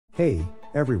Hey,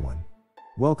 everyone.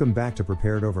 Welcome back to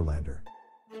Prepared Overlander.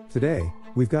 Today,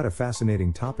 we've got a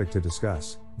fascinating topic to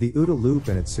discuss, the OODA loop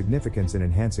and its significance in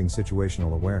enhancing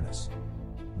situational awareness.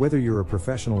 Whether you're a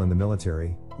professional in the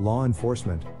military, law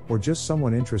enforcement, or just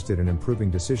someone interested in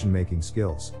improving decision-making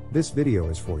skills, this video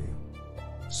is for you.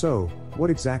 So,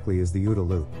 what exactly is the OODA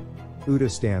loop?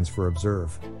 OODA stands for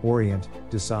Observe, Orient,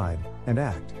 Decide, and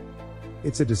Act.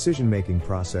 It's a decision-making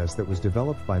process that was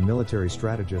developed by military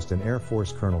strategist and Air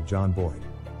Force Colonel John Boyd.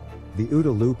 The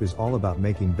OODA loop is all about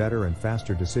making better and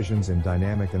faster decisions in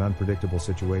dynamic and unpredictable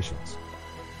situations.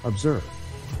 Observe.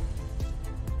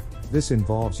 This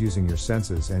involves using your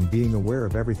senses and being aware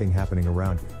of everything happening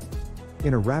around you.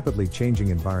 In a rapidly changing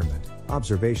environment,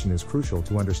 observation is crucial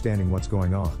to understanding what's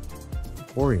going on.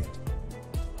 Orient.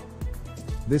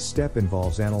 This step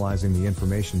involves analyzing the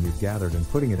information you've gathered and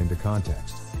putting it into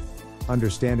context.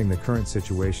 Understanding the current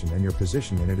situation and your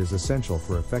position in it is essential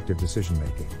for effective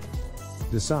decision-making.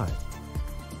 Decide.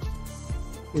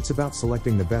 It's about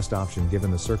selecting the best option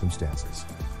given the circumstances.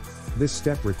 This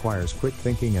step requires quick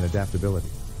thinking and adaptability.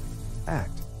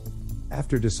 Act.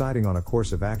 After deciding on a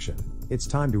course of action, it's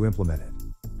time to implement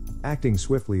it. Acting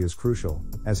swiftly is crucial,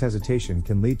 as hesitation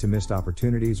can lead to missed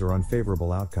opportunities or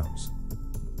unfavorable outcomes.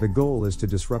 The goal is to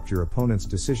disrupt your opponent's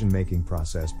decision-making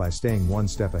process by staying one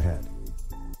step ahead.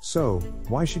 So,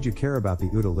 why should you care about the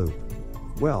OODA loop?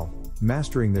 Well,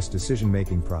 mastering this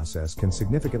decision-making process can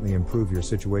significantly improve your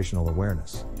situational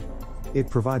awareness. It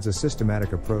provides a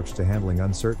systematic approach to handling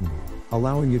uncertainty,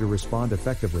 allowing you to respond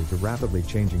effectively to rapidly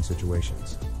changing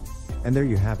situations. And there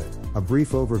you have it, a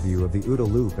brief overview of the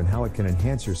OODA loop and how it can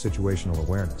enhance your situational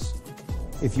awareness.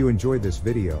 If you enjoyed this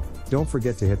video, don't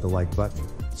forget to hit the like button,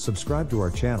 subscribe to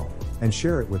our channel, and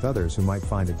share it with others who might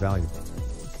find it valuable.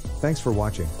 Thanks for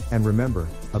watching, and remember,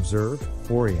 observe,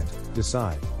 orient,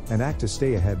 decide, and act to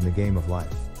stay ahead in the game of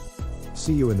life.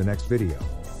 See you in the next video.